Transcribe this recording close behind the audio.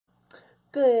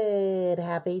Good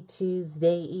happy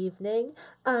Tuesday evening.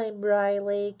 I'm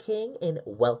Riley King and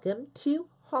welcome to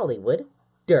Hollywood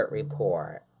Dirt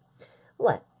Report.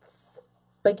 Let's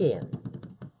begin.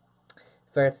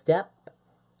 First up,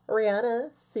 Rihanna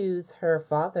sues her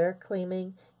father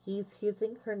claiming he's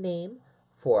using her name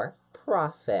for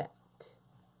profit.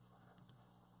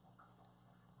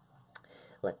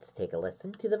 Let's take a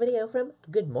listen to the video from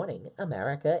Good Morning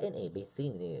America and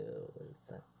ABC News.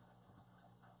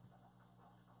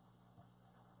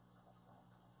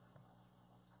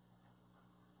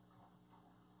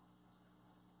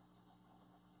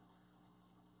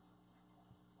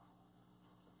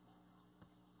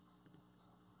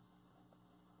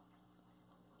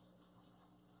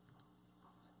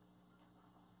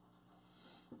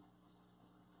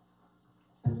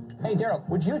 Hey, Daryl,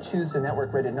 would you choose the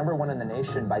network rated #1 in the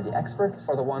nation by the experts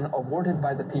or the one awarded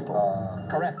by the people?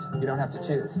 Correct. You don't have to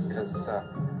choose, because,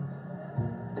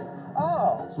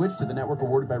 Oh! Switch to the network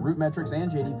awarded by RootMetrics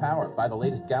and JD Power. Buy the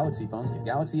latest Galaxy phones, get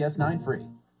Galaxy S9 free.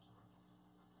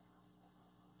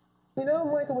 You know,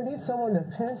 Michael, we need someone to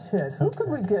pinch hit. Who could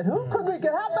we get? How about Tom Bergeron?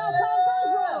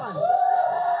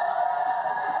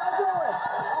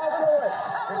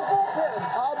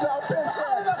 I'll pinch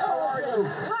hit. How are you?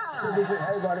 Good to see you.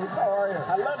 Hey, buddy. How are you?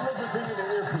 I love listening to you in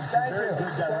the earpiece. Thank you.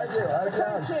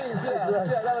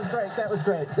 Yeah, that was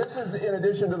great. This is in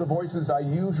addition to the voices I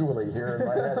usually hear in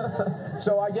my head.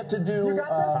 So I get to do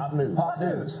Pop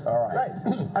News. All right.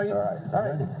 Right. All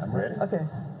right. I'm ready. Okay.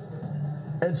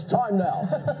 It's time now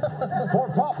for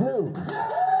Pop News.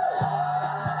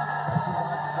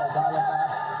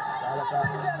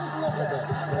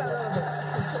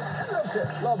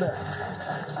 A little bit.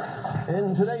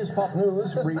 In today's Pop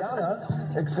News,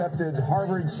 Rihanna accepted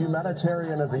Harvard's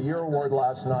Humanitarian of the Year award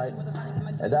last night.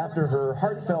 And after her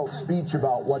heartfelt speech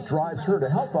about what drives her to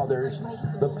help others,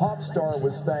 the pop star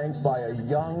was thanked by a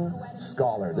young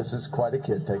scholar. This is quite a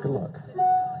kid. Take a look.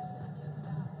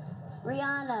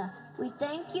 Rihanna, we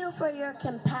thank you for your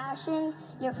compassion,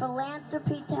 your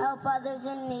philanthropy to help others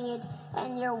in need,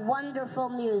 and your wonderful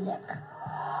music.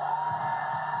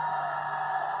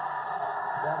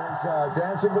 That is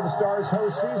Dancing with the Stars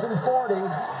host season 40.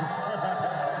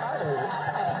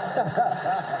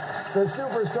 The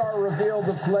superstar revealed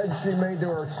the pledge she made to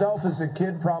herself as a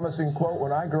kid, promising, quote,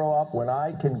 "When I grow up, when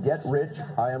I can get rich,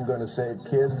 I am going to save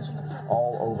kids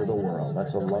all over the world."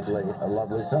 That's a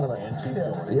lovely sentiment. And she's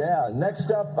doing it. Yeah, next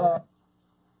up...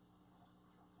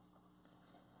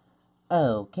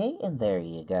 Okay, and there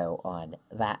you go on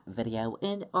that video.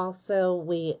 And also,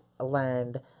 we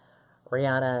learned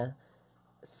Rihanna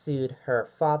sued her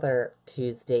father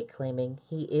Tuesday, claiming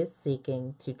he is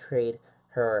seeking to trade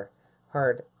her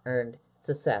hard-earned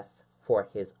success for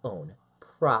his own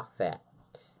profit.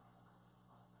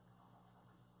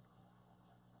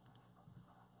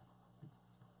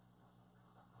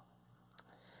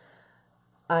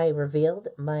 I revealed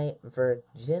my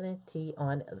virginity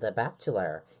on The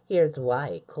Bachelor. Here's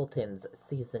why Colton's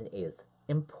season is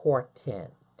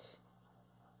important.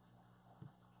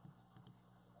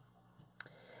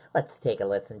 Let's take a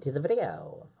listen to the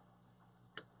video.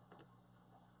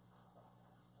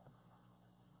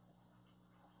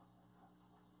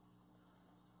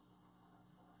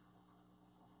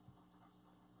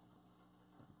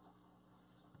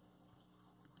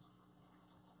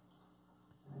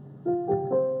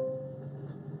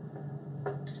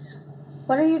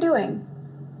 What are you doing?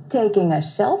 Taking a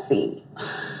selfie.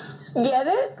 Get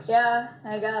it? Yeah,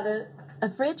 I got it. A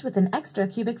fridge with an extra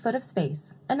cubic foot of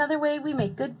space. Another way we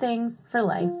make good things for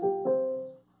life.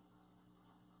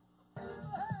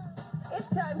 It's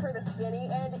time for The Skinny,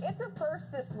 and it's a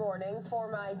first this morning for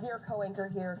my dear co-anchor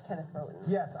here, Kenneth Rowan.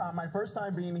 Yes, my first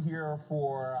time being here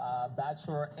for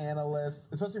Bachelor analysts,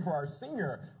 especially for our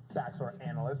senior Bachelor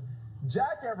analyst.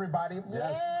 Jack, everybody.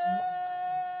 Yes.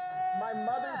 My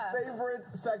mother's favorite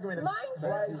segment. Mine too.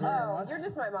 You're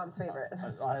just my mom's favorite.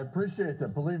 I appreciate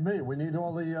that. Believe me, we need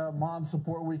all the mom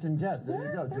support we can get. There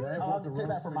you go, Janae. I'll take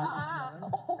that for my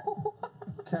mom.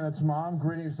 Kenneth's mom,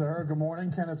 greetings to her. Good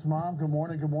morning, Kenneth's mom. Good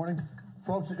morning, good morning.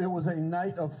 Folks, it was a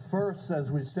night of firsts, as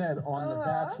we said, on The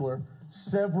Bachelor.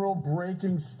 Several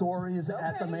breaking stories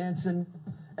at the mansion.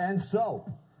 And so,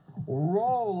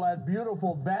 roll that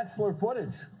beautiful Bachelor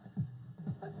footage.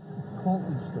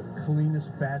 Colton's the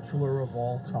cleanest bachelor of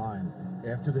all time.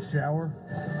 After the shower,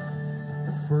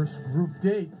 the first group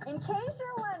date. In case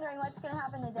you're wondering what's going to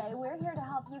happen today, we're here to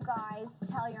help you guys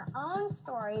tell your own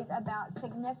stories about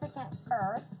significant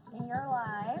firsts in your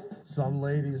lives. Some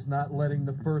lady's not letting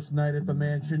the first night at the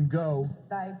mansion go.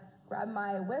 I grabbed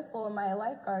my whistle and my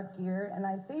lifeguard gear and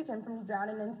I saved him from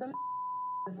drowning in some.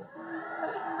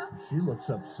 She looks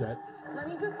upset. Let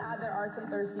me just add, there are some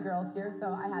thirsty girls here,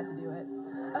 so I had to do it.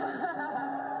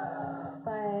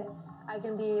 But I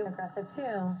can be aggressive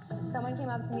too. Someone came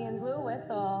up to me and blew a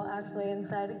whistle, actually, and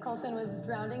said Colton was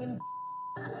drowning in.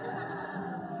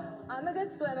 I'm a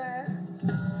good swimmer.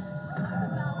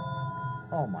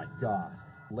 Oh my God.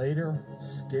 Later,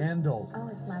 scandal. Oh,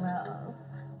 it's my rose.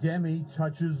 Demi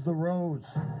touches the rose.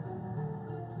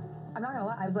 I'm not gonna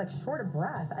lie, I was like short of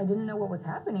breath. I didn't know what was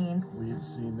happening. We've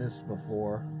seen this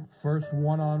before. First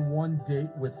one-on-one date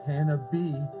with Hannah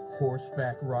B.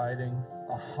 Horseback riding,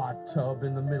 a hot tub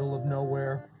in the middle of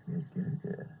nowhere.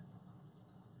 Good.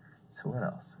 So what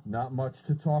else? Not much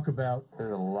to talk about.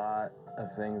 There's a lot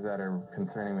of things that are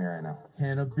concerning me right now.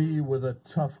 Hannah B. with a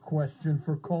tough question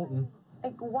for Colton.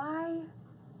 Like, why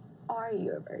are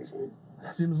you a virgin?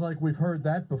 Seems like we've heard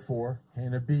that before.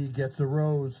 Hannah B. gets a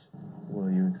rose. Will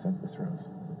you accept this rose?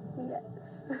 Yes.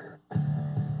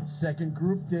 Second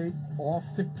group date, off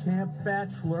to Camp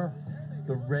Bachelor.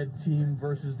 The red team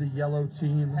versus the yellow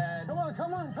team.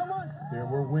 Come on. There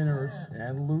were winners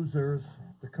and losers.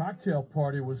 The cocktail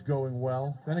party was going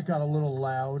well. Then it got a little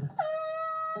loud.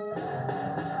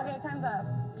 Okay, time's up.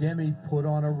 Demi put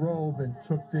on a robe and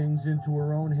took things into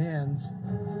her own hands.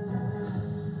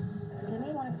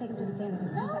 Demi wanted to take him to the fantasy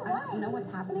suite. I don't know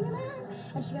what's happening in there.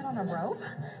 And she got on a rope,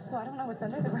 so I don't know what's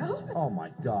under the rope. Oh my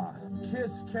God.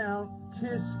 Kiss count,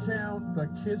 kiss count. The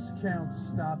kiss count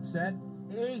stops at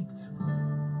 8.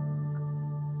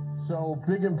 So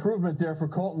big improvement there for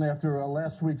Colton after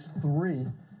last week's 3.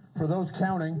 For those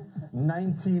counting,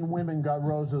 19 women got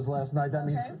roses last night. That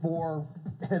means 4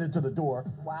 headed to the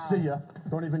door. Wow. See ya.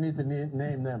 Don't even need to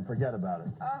name them. Forget about it.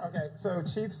 Okay, so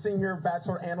Chief Senior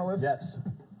Bachelor Analyst. Yes.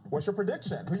 What's your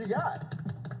prediction? Who you got?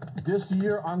 This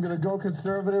year, I'm going to go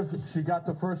conservative. She got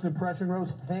the first impression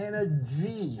rose. Hannah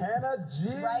G. Hannah G.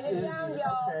 Write it down,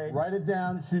 y'all. Okay. Write it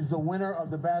down. She's the winner of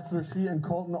The Bachelor. She and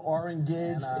Colton are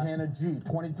engaged. Hannah G,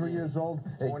 23 years old,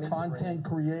 a 23. content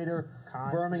creator,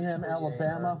 Birmingham,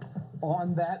 Alabama.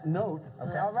 On that note,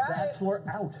 Okay. All right. Bachelor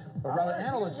out. Or rather,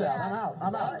 analyst out. I'm out.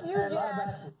 I'm out. Thank you,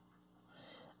 Jack.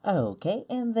 Okay,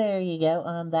 and there you go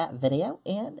on that video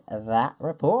and that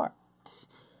report.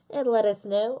 And let us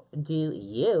know, do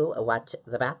you watch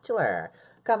The Bachelor?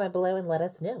 Comment below and let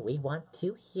us know. We want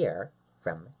to hear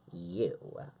from you.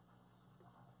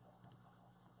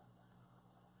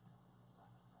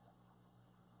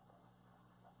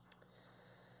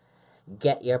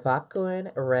 Get your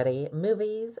popcorn ready.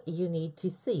 Movies you need to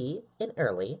see in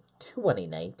early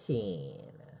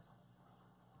 2019.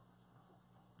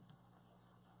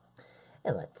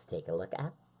 And let's take a look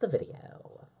at the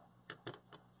video.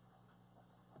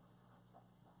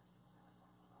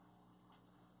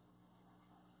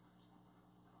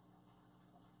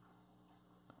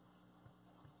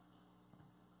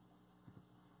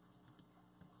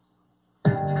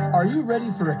 Are you ready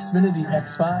for Xfinity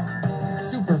X5?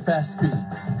 Super fast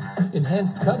speeds,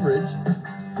 enhanced coverage,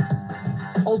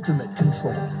 ultimate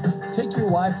control. Take your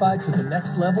Wi-Fi to the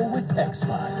next level with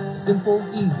X5. Simple,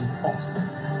 easy, awesome.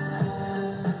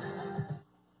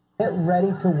 Get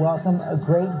ready to welcome a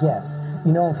great guest.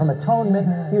 You know him from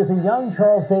Atonement. He was a young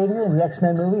Charles Xavier in the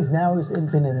X-Men movies. Now he's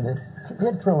been in the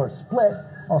hit thriller Split,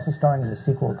 also starring in the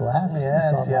sequel Glass.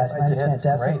 Yes, you saw it last night. It's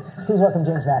fantastic. Great. Please welcome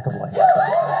James McAvoy.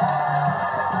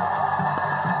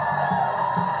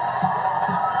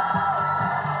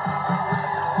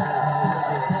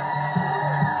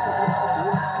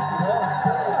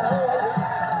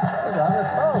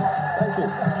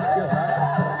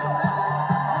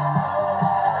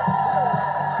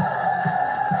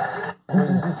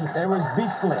 It was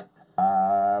beastly.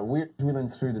 We're wheeling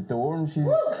through the door and she's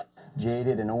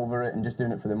jaded and over it and just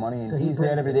doing it for the money. And So he's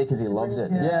there every day because he loves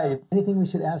it. Yeah. Anything we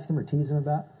should ask him or tease him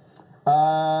about?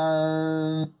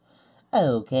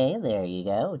 Okay, there you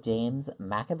go. James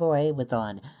McAvoy was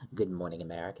on Good Morning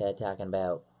America talking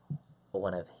about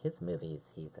one of his movies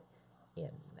he's in.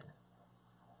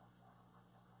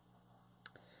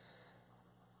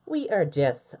 We are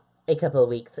just a couple of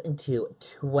weeks into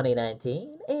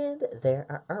 2019, and there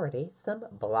are already some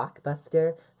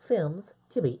blockbuster films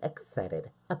to be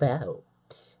excited about.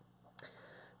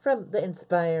 From the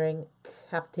inspiring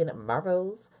Captain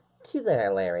Marvels to the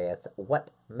hilarious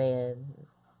What Men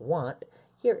Want,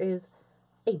 here is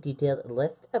a detailed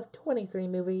list of 23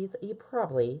 movies you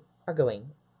probably are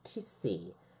going to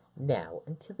see now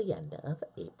until the end of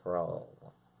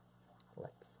April.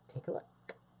 Let's take a look.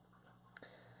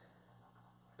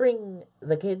 Bring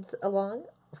the kids along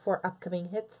for upcoming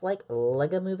hits like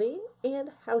Lego Movie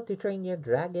and How to Train Your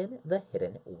Dragon: The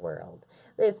Hidden World.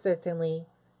 There's certainly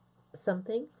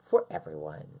something for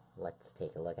everyone. Let's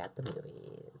take a look at the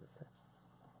movies.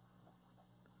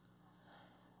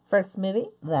 First movie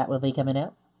that will be coming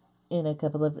out in a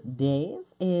couple of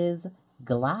days is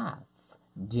Glass.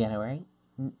 January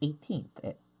 18th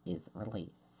it is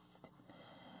released.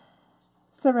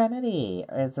 Serenity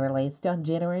is released on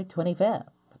January 25th.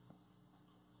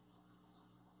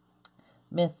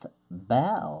 Miss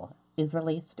Belle is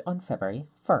released on February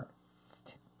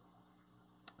 1st.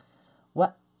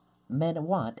 What Men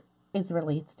Want is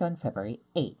released on February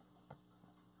 8th.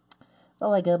 The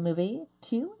Lego Movie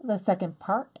 2, the second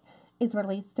part, is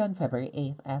released on February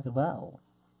 8th as well.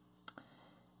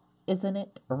 Isn't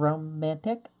It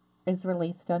Romantic is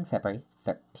released on February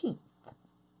 13th.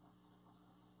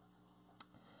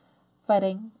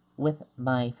 Fighting with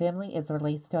My Family is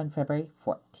released on February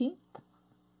 14th.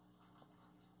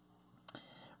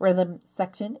 Rhythm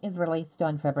Section is released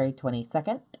on February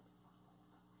 22nd.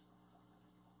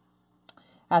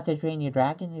 How to Train Your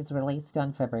Dragon is released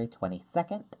on February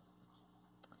 22nd.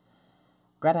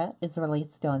 Greta is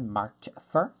released on March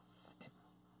 1st.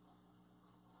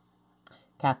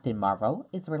 Captain Marvel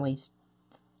is released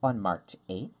on March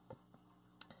 8th.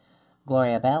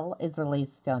 Gloria Bell is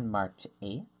released on March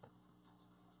 8th.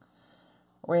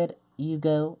 Red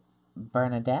Hugo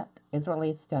Bernadette is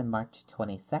released on March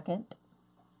 22nd.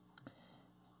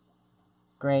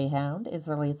 Greyhound is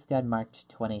released on March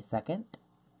 22nd.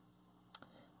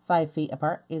 5 Feet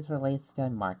Apart is released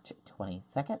on March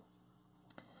 22nd.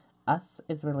 Us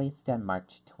is released on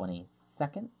March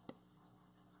 22nd.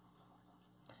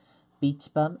 Beach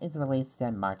Bum is released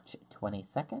on March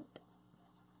 22nd.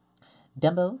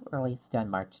 Dumbo released on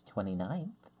March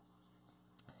 29th.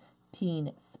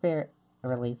 Teen Spirit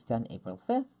released on April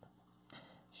 5th.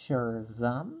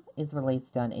 Shazam is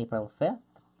released on April 5th.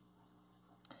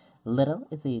 Little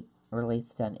is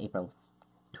released on April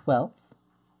 12th.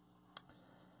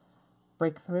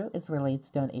 Breakthrough is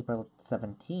released on April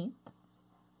 17th.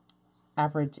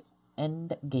 Average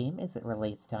End Game is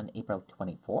released on April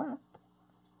 24th.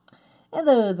 And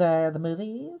those are the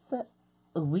movies that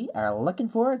we are looking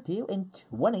forward to in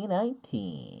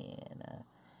 2019.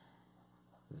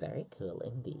 Very cool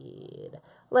indeed.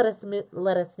 Let us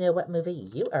know what movie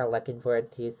you are looking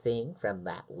forward to seeing from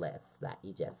that list that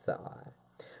you just saw.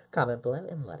 Comment below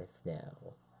and let us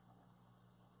know.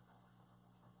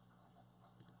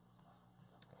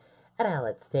 And now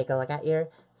let's take a look at your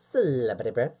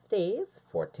celebrity birthdays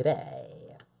for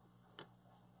today.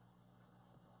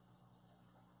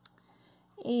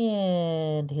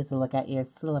 And here's a look at your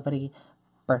celebrity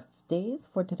birthdays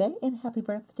for today. And happy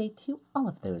birthday to all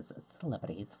of those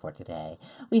celebrities for today.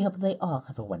 We hope they all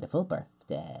have a wonderful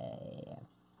birthday.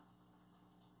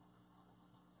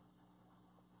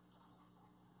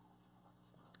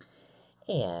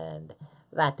 And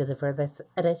that does it for this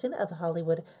edition of the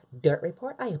Hollywood Dirt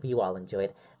Report. I hope you all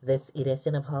enjoyed this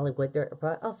edition of Hollywood Dirt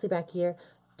Report. I'll see you back here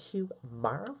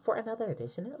tomorrow for another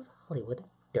edition of Hollywood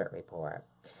Dirt Report.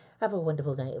 Have a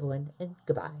wonderful night, everyone, and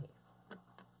goodbye.